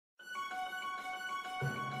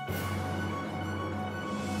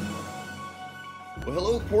Well,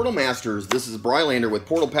 hello, Portal Masters. This is Skylander with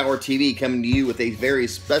PortalPowerTV coming to you with a very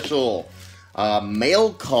special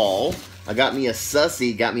mail call. I got me a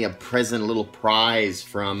sussy, got me a present, a little prize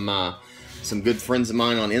from some good friends of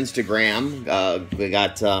mine on Instagram. We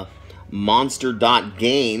got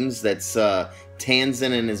Monster.Games. That's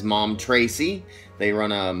Tanzan and his mom, Tracy. They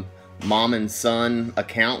run a mom and son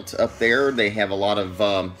account up there. They have a lot of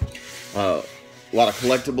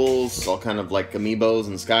collectibles, all kind of like amiibos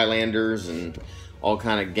and Skylanders and all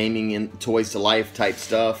kind of gaming and toys to life type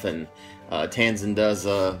stuff. And Tanzan does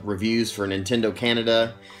reviews for Nintendo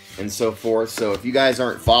Canada and so forth. So if you guys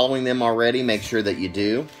aren't following them already, make sure that you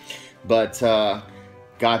do. But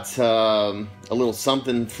got a little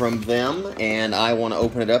something from them, and I want to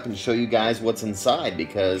open it up and show you guys what's inside,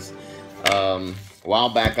 because a while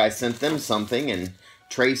back I sent them something, and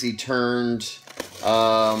Tracy turned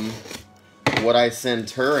what I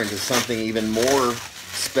sent her into something even more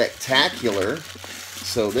spectacular.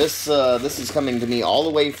 So this is coming to me all the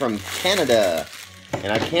way from Canada,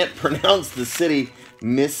 and I can't pronounce the city.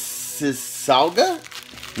 Mississauga,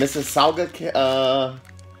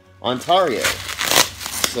 Ontario.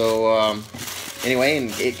 So anyway,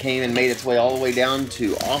 and it came and made its way all the way down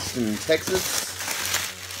to Austin,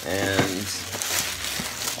 Texas, and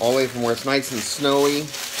all the way from where it's nice and snowy,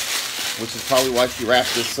 which is probably why she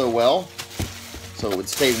wrapped this so well, so it would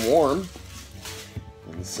stay warm.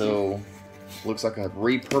 And so looks like a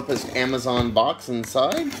repurposed Amazon box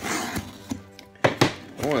inside.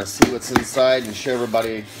 I want to see what's inside and show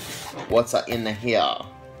everybody what's in here.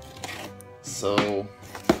 So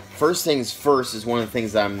first things first is one of the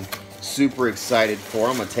things I'm super excited for.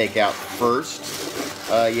 I'm going to take out first.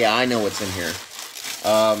 Yeah, I know what's in here.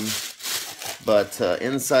 But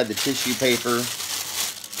inside the tissue paper,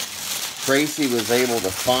 Tracy was able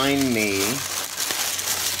to find me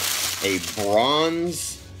a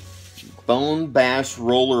bronze Bone Bash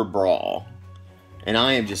roller brawl, and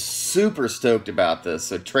I am just super stoked about this.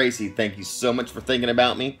 So Tracy, thank you so much for thinking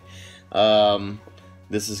about me.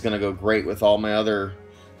 This is gonna go great with all my other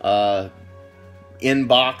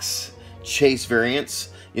inbox chase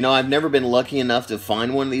variants. You know, I've never been lucky enough to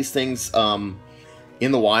find one of these things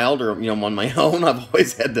in the wild, or, you know, on my own. I've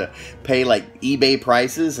always had to pay like eBay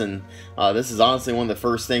prices, and this is honestly one of the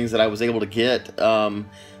first things that I was able to get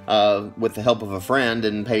with the help of a friend,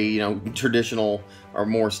 and pay, you know, traditional or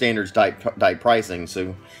more standards type pricing.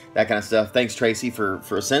 So that kind of stuff. Thanks, Tracy, for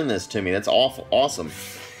sending this to me. That's awesome.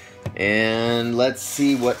 And let's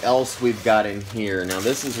see what else we've got in here. Now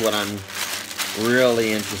this is what I'm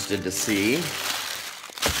really interested to see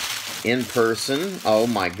in person. Oh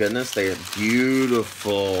my goodness, they are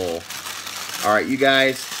beautiful. All right, you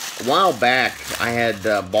guys, a while back I had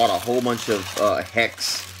bought a whole bunch of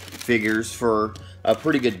Hex figures for a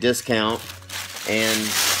pretty good discount, and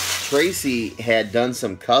Tracy had done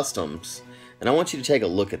some customs, and I want you to take a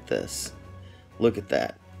look at this. Look at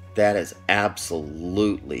that. That is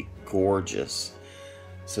absolutely gorgeous.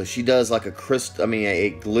 So she does like a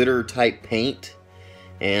glitter type paint,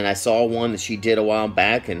 and I saw one that she did a while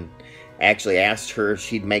back, and actually asked her if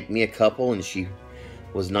she'd make me a couple, and she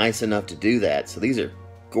was nice enough to do that. So these are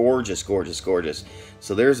gorgeous, gorgeous, gorgeous.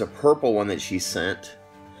 So there's a purple one that she sent.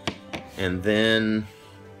 And then,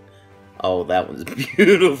 oh, that one's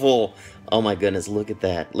beautiful. Oh my goodness, look at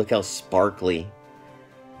that. Look how sparkly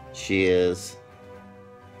she is.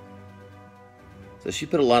 So she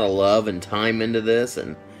put a lot of love and time into this,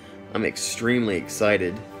 and I'm extremely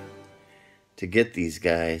excited to get these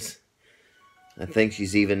guys. I think she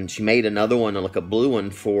made another one, like a blue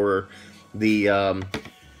one, for the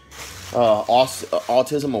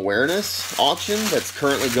Autism Awareness auction that's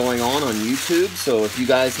currently going on YouTube. So if you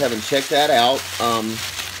guys haven't checked that out,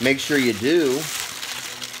 make sure you do.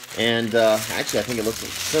 And actually, I think it looks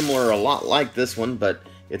similar, a lot like this one, but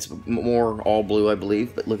it's more all blue, I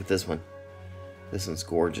believe. But look at this one. This one's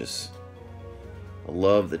gorgeous. I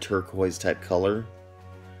love the turquoise type color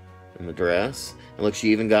in the dress. And look,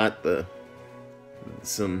 she even got looks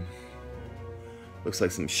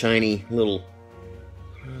like some shiny little,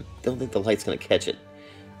 I don't think the light's gonna catch it,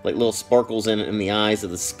 like little sparkles in the eyes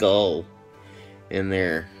of the skull in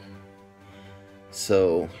there.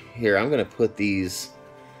 So here, I'm gonna put these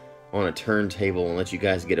on a turntable and let you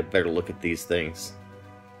guys get a better look at these things.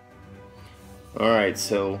 Alright,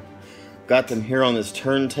 so got them here on this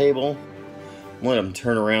turntable. I'm gonna let them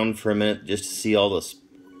turn around for a minute just to see all the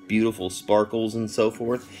beautiful sparkles and so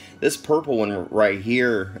forth. This purple one right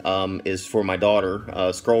here is for my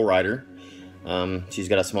daughter, Scroll Rider. She's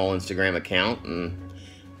got a small Instagram account, and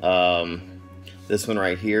this one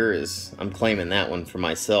right here is, I'm claiming that one for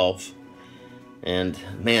myself. And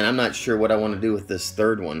man, I'm not sure what I want to do with this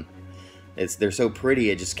third one. they're so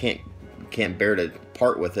pretty, I just can't bear to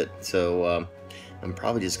part with it. So I'm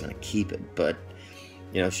probably just gonna keep it. But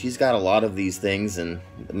you know, she's got a lot of these things, and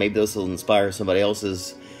maybe those will inspire somebody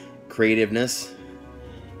else's creativeness.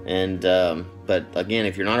 And but again,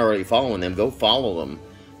 if you're not already following them, go follow them,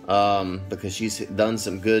 because she's done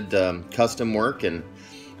some good custom work, and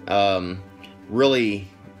really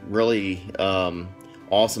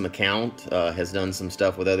awesome account. Has done some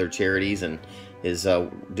stuff with other charities, and is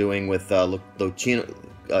doing with Choquinos,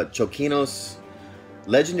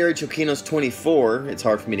 Legendary Choquinos 24. It's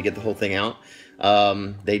hard for me to get the whole thing out.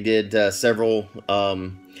 They did several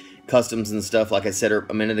customs and stuff, like I said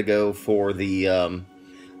a minute ago, for the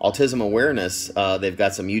Autism Awareness. They've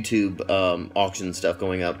got some YouTube auction stuff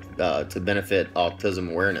going up to benefit Autism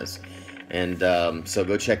Awareness. And so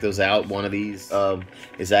go check those out. One of these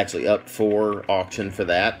is actually up for auction for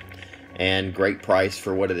that. And great price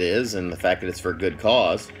for what it is, and the fact that it's for a good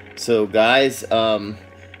cause. So guys,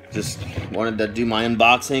 just wanted to do my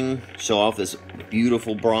unboxing, show off this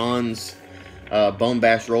beautiful bronze Bone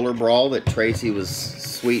Bash Roller Brawl that Tracy was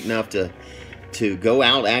sweet enough to go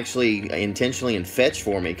out actually intentionally and fetch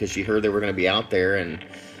for me, because she heard they were going to be out there. And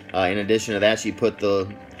in addition to that, she put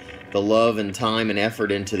the love and time and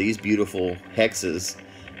effort into these beautiful hexes.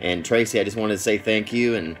 And Tracy, I just wanted to say thank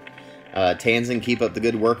you. And Tanzan, keep up the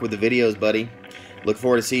good work with the videos, buddy. Look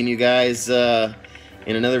forward to seeing you guys in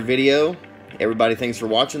another video. Everybody, thanks for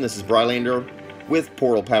watching. This is Skylander with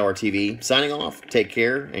PortalPowerTV signing off. Take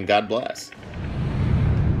care and God bless.